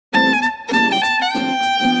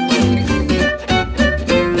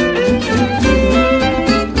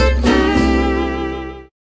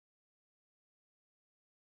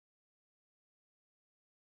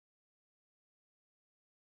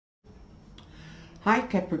Hi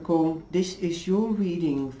Capricorn, this is your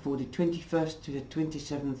reading for the 21st to the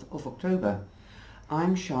 27th of October.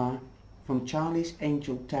 I'm Char from Charlie's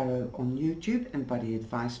Angel Tarot on YouTube and Body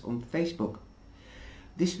Advice on Facebook.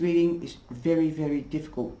 This reading is very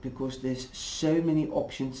difficult because there's so many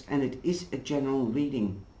options and it is a general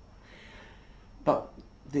reading. But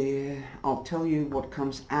I'll tell you what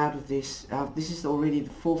comes out of this. This is already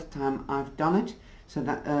the 4th time I've done it, so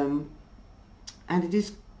that and it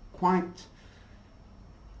is quite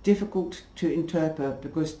difficult to interpret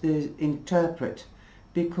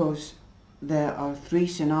because there are 3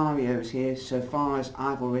 scenarios here so far as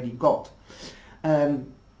I've already got,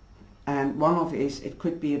 and one of it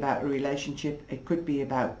could be about a relationship, it could be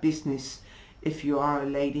about business. If you are a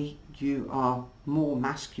lady, you are more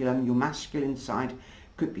masculine, your masculine side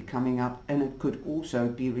could be coming up, and it could also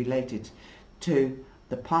be related to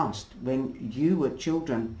the past. When you were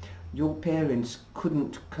children, your parents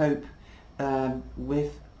couldn't cope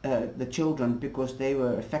with the children because they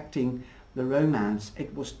were affecting the romance.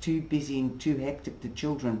 It was too busy and too hectic, the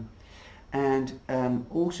children, and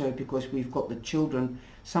also because we've got the children,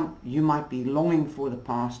 you might be longing for the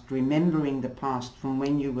past, remembering the past from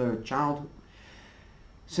when you were a child.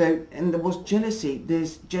 So, and there was jealousy,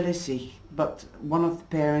 there's jealousy, but one of the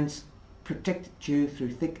parents protected you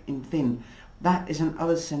through thick and thin. That is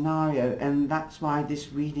another scenario, and that's why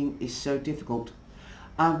this reading is so difficult.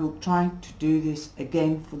 I will try to do this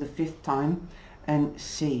again for the 5th time and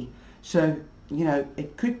see. So, you know,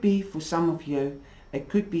 it could be for some of you, it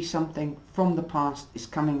could be something from the past is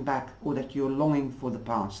coming back, or that you're longing for the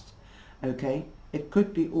past. Okay? It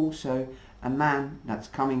could be also a man that's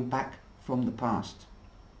coming back from the past.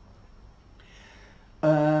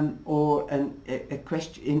 Or a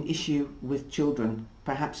question, an issue with children,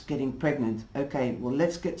 perhaps getting pregnant. Okay, well,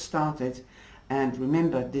 let's get started. And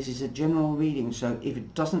remember, this is a general reading, so if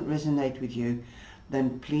it doesn't resonate with you,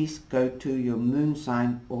 then please go to your moon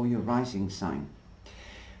sign or your rising sign.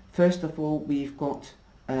 First of all, we've got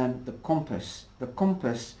the compass. The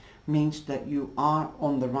compass means that you are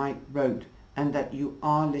on the right road and that you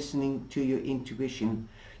are listening to your intuition,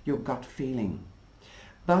 your gut feeling.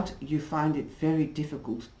 But you find it very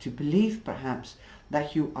difficult to believe perhaps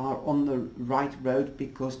that you are on the right road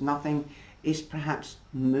because nothing is perhaps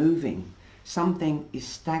moving. Something is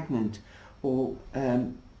stagnant, or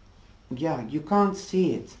you can't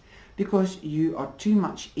see it because you are too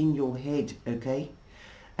much in your head, okay?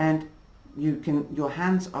 And your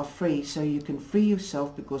hands are free, so you can free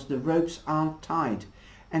yourself because the ropes aren't tied,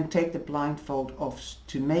 and take the blindfold off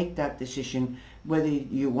to make that decision whether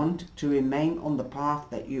you want to remain on the path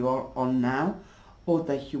that you are on now or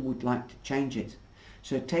that you would like to change it.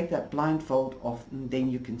 So take that blindfold off, and then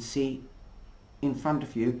you can see in front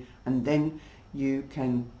of you, and then you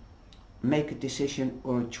can make a decision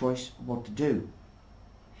or a choice what to do.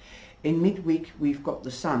 In midweek we've got the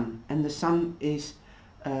sun, and the sun is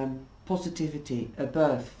positivity, a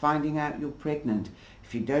birth, finding out you're pregnant.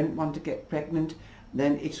 If you don't want to get pregnant,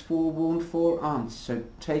 then it's forewarned, forearmed, so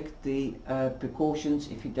take the precautions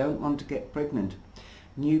if you don't want to get pregnant.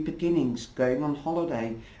 New beginnings, going on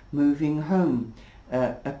holiday, moving home,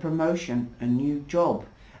 a promotion, a new job.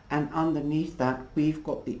 And underneath that we've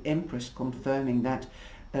got the Empress confirming that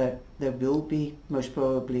there will be most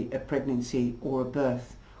probably a pregnancy or a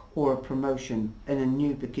birth or a promotion and a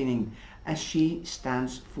new beginning, as she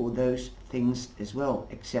stands for those things as well,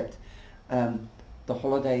 except the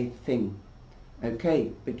holiday thing.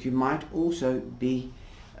 Okay, but you might also be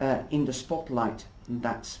in the spotlight.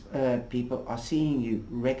 That's people are seeing you,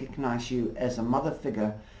 recognize you as a mother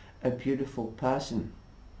figure, a beautiful person,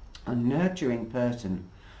 a nurturing person.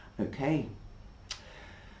 Okay.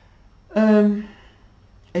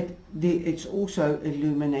 It's also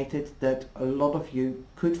illuminated that a lot of you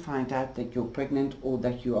could find out that you're pregnant, or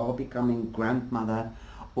that you are becoming grandmother,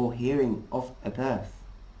 or hearing of a birth.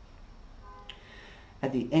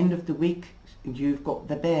 At the end of the week you've got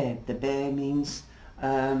the bear. The bear means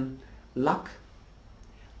luck.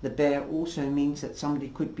 The bear also means that somebody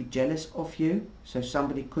could be jealous of you, so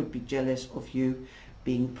somebody could be jealous of you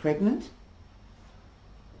being pregnant.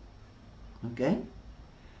 Okay,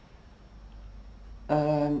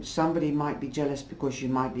 somebody might be jealous because you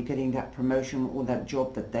might be getting that promotion or that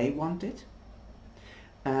job that they wanted,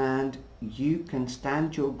 and you can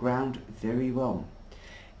stand your ground very well.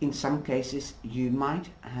 In some cases you might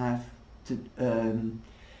have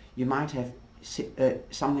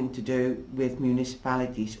something to do with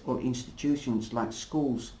municipalities or institutions like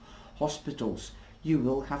schools, hospitals. You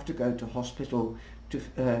will have to go to hospital to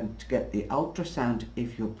get the ultrasound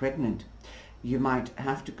if you're pregnant. You might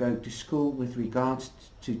have to go to school with regards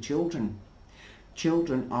to children.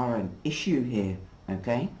 Children are an issue here.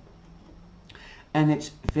 okay? And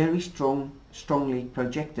it's very strongly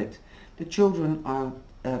projected. The children are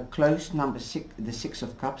close, number 6, the 6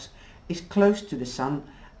 of Cups, is close to the Sun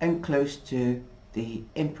and close to the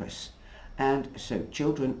Empress. And so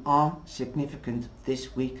children are significant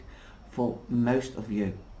this week for most of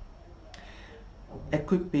you. It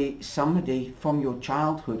could be somebody from your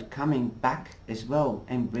childhood coming back as well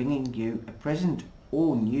and bringing you a present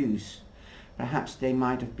or news. Perhaps they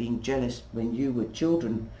might have been jealous when you were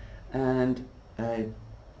children and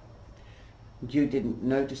you didn't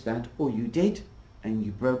notice that, or you did and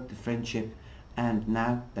you broke the friendship, and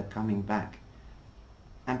now they're coming back.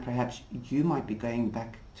 And perhaps you might be going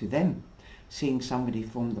back to them, seeing somebody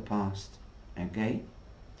from the past, okay?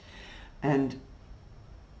 And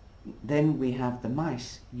then we have the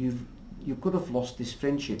mice. You could have lost this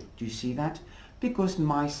friendship. Do you see that? Because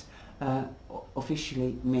mice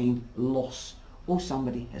officially mean loss, or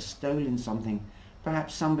somebody has stolen something.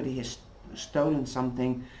 Perhaps somebody has stolen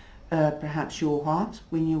something, perhaps your heart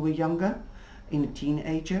when you were younger, in a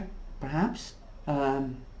teenager, perhaps, or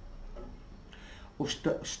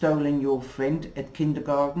stolen your friend at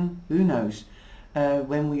kindergarten. Who knows?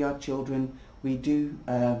 When we are children, we do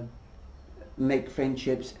make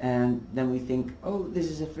friendships, and then we think, oh, this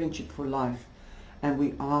is a friendship for life, and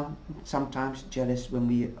we are sometimes jealous when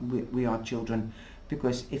we are children,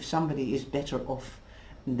 because if somebody is better off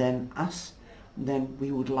than us, then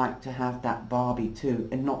we would like to have that Barbie too,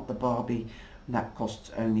 and not the Barbie that costs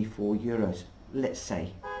only €4, let's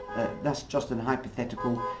say. That's just a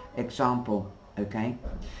hypothetical example, okay?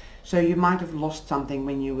 So you might have lost something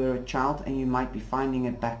when you were a child, and you might be finding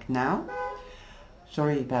it back now.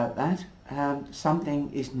 Sorry about that. Something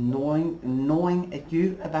is gnawing at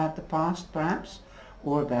you about the past, perhaps,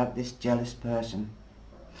 or about this jealous person.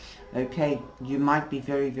 Okay, you might be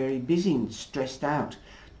very, very busy and stressed out,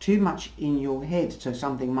 too much in your head, so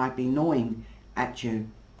something might be gnawing at you,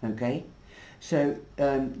 okay? So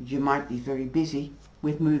you might be very busy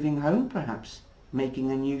with moving home, perhaps, making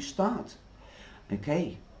a new start,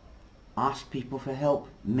 okay? Ask people for help.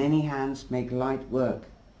 Many hands make light work,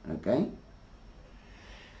 okay?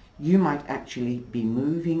 You might actually be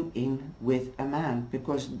moving in with a man,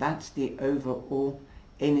 because that's the overall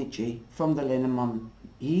energy from the Lenormand.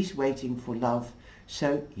 He's waiting for love,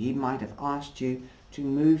 so he might have asked you to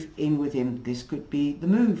move in with him. This could be the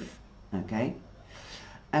move, okay?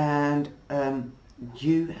 And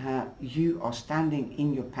you are standing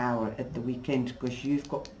in your power at the weekend, because you've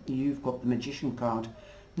got the Magician card.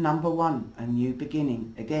 Number 1, a new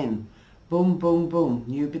beginning. Again, boom, boom, boom,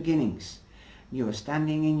 new beginnings. You are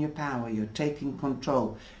standing in your power. You're taking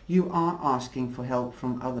control. You are asking for help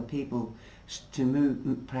from other people to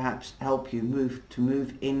move, perhaps help you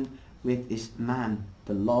move in with this man,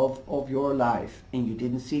 the love of your life, and you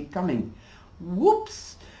didn't see it coming.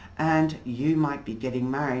 Whoops! And you might be getting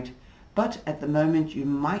married, but at the moment you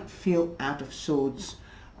might feel out of sorts.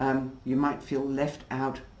 You might feel left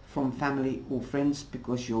out from family or friends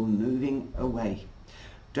because you're moving away.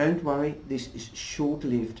 Don't worry, this is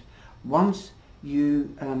short-lived. Once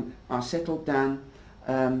you are settled down,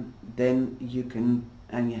 then you can,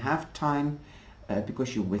 and you have time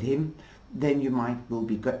because you're with him, then you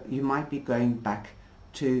might be going back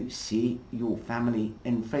to see your family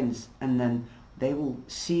and friends, and then they will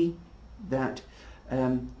see that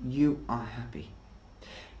you are happy.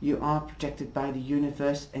 You are protected by the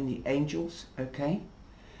universe and the angels, okay?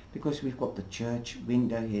 Because we've got the church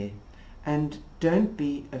window here. And don't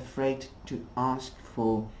be afraid to ask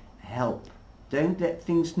for help. Don't let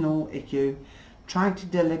things gnaw at you. Try to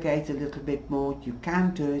delegate a little bit more. You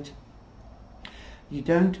can do it. You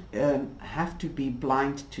don't have to be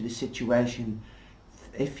blind to the situation.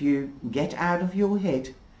 If you get out of your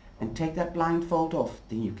head and take that blindfold off,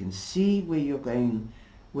 then you can see where you're going,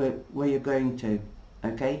 where you're going to.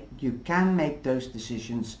 Okay, you can make those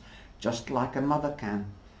decisions just like a mother can,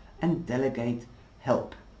 and delegate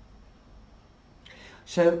help.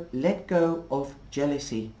 So let go of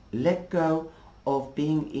jealousy. Let go of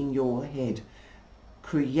being in your head.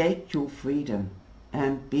 Create your freedom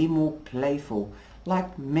and be more playful.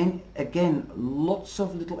 Like men, again, lots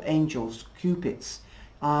of little angels, cupids,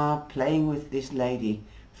 are playing with this lady.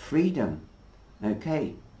 Freedom.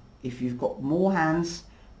 Okay, if you've got more hands,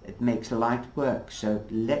 it makes light work. So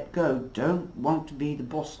let go. Don't want to be the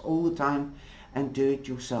boss all the time, and do it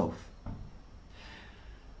yourself.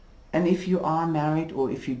 And if you are married, or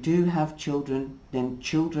if you do have children, then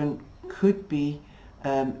children could be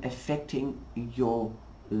affecting your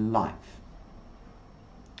life,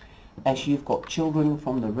 as you've got children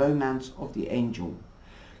from the romance of the angel.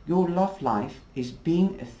 Your love life is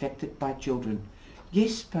being affected by children.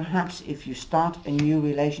 Yes, perhaps if you start a new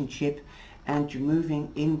relationship and you're moving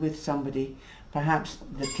in with somebody, perhaps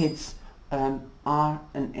the kids are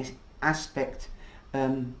an aspect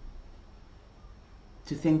to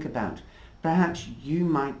think about. Perhaps you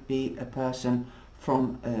might be a person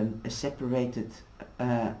from a separated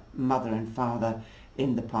mother and father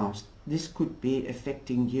in the past. This could be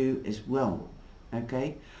affecting you as well.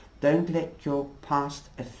 Okay? Don't let your past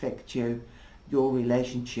affect you, your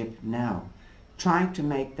relationship now. Try to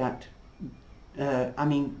make that,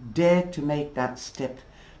 dare to make that step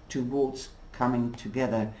towards coming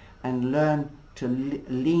together and learn to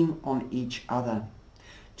lean on each other,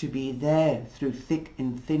 to be there through thick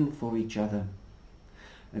and thin for each other.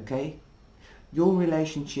 Okay? Your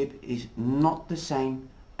relationship is not the same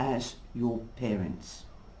as your parents.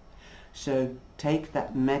 So take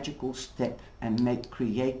that magical step and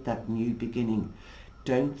create that new beginning.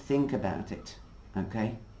 Don't think about it.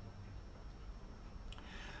 Okay?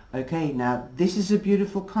 Okay, now this is a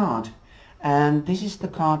beautiful card, and this is the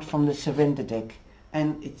card from the surrender deck,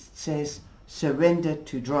 and it says surrender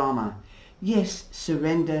to drama. Yes,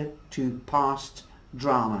 surrender to past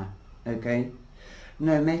drama. Okay?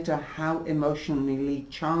 No matter how emotionally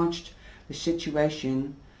charged the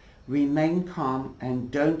situation, remain calm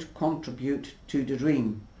and don't contribute to the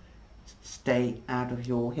dream. Stay out of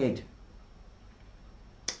your head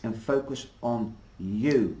and focus on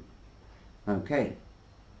you. Okay?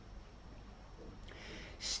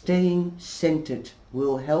 Staying centered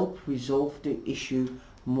will help resolve the issue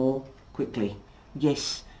more quickly.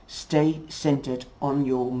 Yes, stay centered on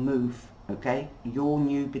your move, okay? Your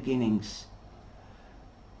new beginnings.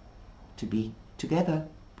 To be together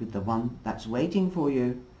with the one that's waiting for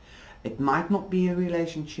you. It might not be a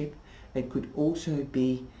relationship. It could also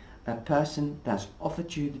be a person that's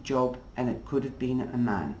offered you the job, and it could have been a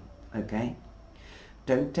man, okay?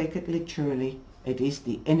 Don't take it literally. It is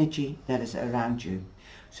the energy that is around you.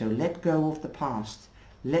 So let go of the past.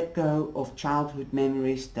 Let go of childhood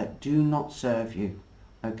memories that do not serve you.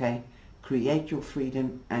 Okay? Create your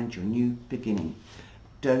freedom and your new beginning.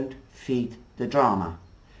 Don't feed the drama.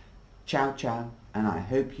 Ciao, ciao, and I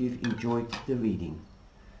hope you've enjoyed the reading.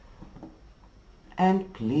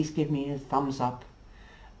 And please give me a thumbs up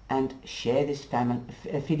and share this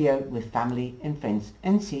video with family and friends,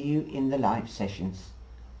 and see you in the live sessions.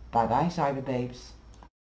 Bye bye, Cyber Babes.